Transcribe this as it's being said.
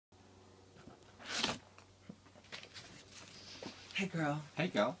Hey girl. Hey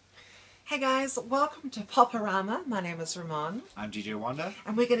girl. Hey guys, welcome to Poparama. My name is Ramon. I'm DJ Wanda.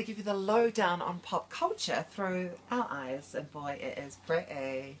 And we're going to give you the lowdown on pop culture through our eyes. And boy, it is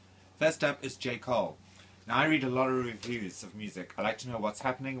pretty. First up is J. Cole. Now I read a lot of reviews of music. I like to know what's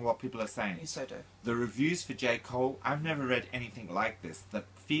happening and what people are saying. You so do. The reviews for J. Cole, I've never read anything like this. The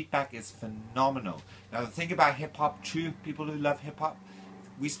feedback is phenomenal. Now the thing about hip-hop, true people who love hip-hop,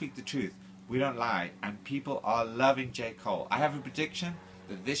 we speak the truth. We don't lie. And people are loving J. Cole. I have a prediction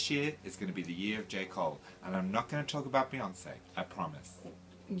that this year is going to be the year of J. Cole. And I'm not going to talk about Beyonce. I promise.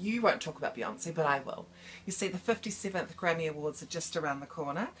 You won't talk about Beyonce, but I will. You see, the 57th Grammy Awards are just around the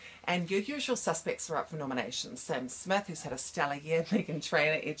corner, and your usual suspects are up for nominations. Sam Smith, who's had a stellar year, Meghan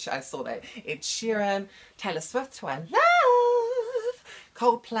Trainor, I saw that, Ed Sheeran, Taylor Swift, who I love,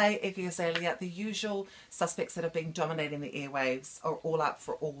 Coldplay, Iggy Azalea, the usual suspects that have been dominating the airwaves are all up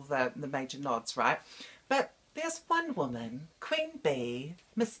for all the major nods, right? But there's one woman, Queen Bee,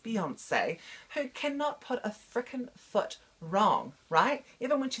 Miss Beyonce, who cannot put a frickin' foot wrong, right?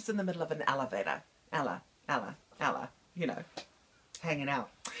 Even when she's in the middle of an elevator. Ella, you know, hanging out.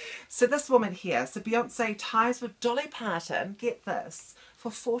 So this woman here, so Beyonce ties with Dolly Parton, get this,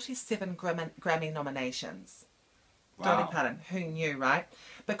 for 47 Grammy nominations. Wow. Dolly Parton, who knew, right?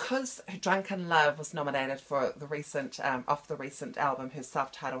 Because Drunken Love was nominated for the recent, off the recent album, her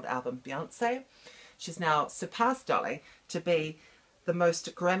self-titled album, Beyonce, she's now surpassed Dolly to be the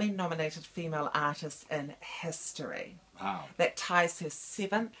most Grammy-nominated female artist in history. Wow. That ties her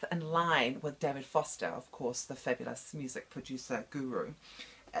 7th in line with David Foster, of course, the fabulous music producer guru.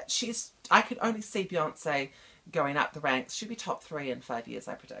 I could only see Beyonce going up the ranks. She'll be top 3 in 5 years,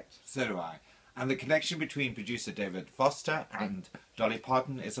 I predict. So do I. And the connection between producer David Foster and Dolly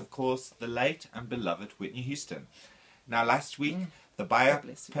Parton is, of course, the late and beloved Whitney Houston. Now, last week, the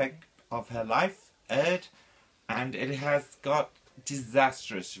biopic of her life aired, and it has got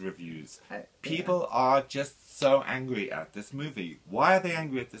disastrous reviews. People are just so angry at this movie. Why are they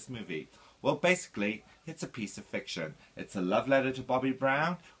angry at this movie? Well, basically, it's a piece of fiction. It's a love letter to Bobby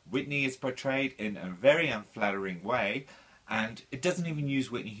Brown. Whitney is portrayed in a very unflattering way, and it doesn't even use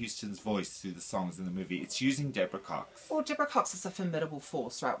Whitney Houston's voice through the songs in the movie. It's using Deborah Cox. Well, Deborah Cox is a formidable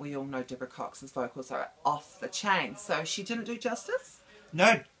force, right? We all know Deborah Cox's vocals are off the chain, so she didn't do justice?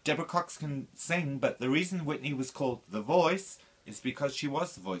 No, Deborah Cox can sing, but the reason Whitney was called The Voice is because she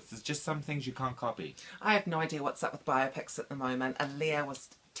was the voice. There's just some things you can't copy. I have no idea what's up with biopics at the moment.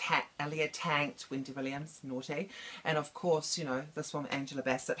 Aaliyah tanked, Wendy Williams, naughty. And of course, you know, this woman, Angela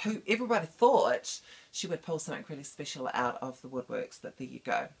Bassett, who everybody thought she would pull something really special out of the woodworks, but there you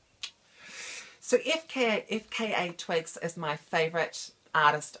go. So FKA Twigs is my favourite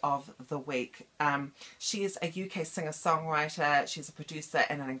artist of the week. She is a UK singer-songwriter, she's a producer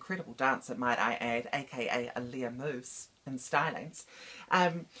and an incredible dancer, might I add, aka Aaliyah Moves in stylings.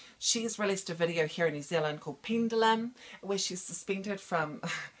 She's released a video here in New Zealand called Pendulum, where she's suspended from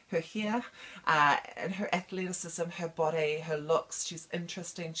her hair and her athleticism, her body, her looks. She's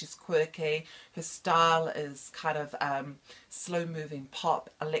interesting, she's quirky, her style is kind of slow-moving pop,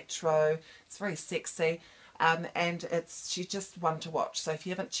 electro, it's very sexy. And she's just one to watch. So if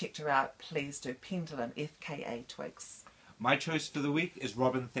you haven't checked her out, please do. Pendulum, FKA Twigs. My choice for the week is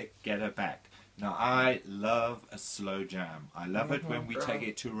Robin Thicke, Get Her Back. Now, I love a slow jam. I love it when we take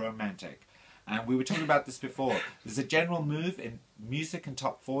it to romantic. And we were talking about this before. There's a general move in music and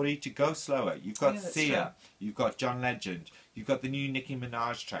top 40 to go slower. You've got Sia, you've got John Legend, you've got the new Nicki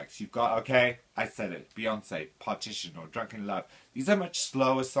Minaj tracks, you've got, okay, I said it, Beyonce, Partition or Drunken Love. These are much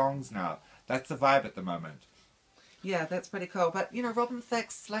slower songs now. That's the vibe at the moment. Yeah, that's pretty cool. But, you know, Robin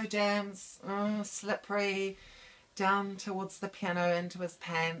Thicke, slow jams, slippery, down towards the piano, into his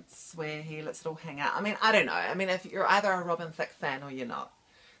pants, where he lets it all hang out. I mean, I don't know. I mean, if you're either a Robin Thicke fan or you're not.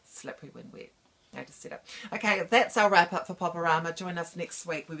 Slippery when wet. I just said it. Okay, that's our wrap up for Poparama. Join us next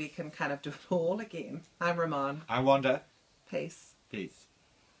week where we can kind of do it all again. I'm Ramon. I'm Wanda. Peace. Peace.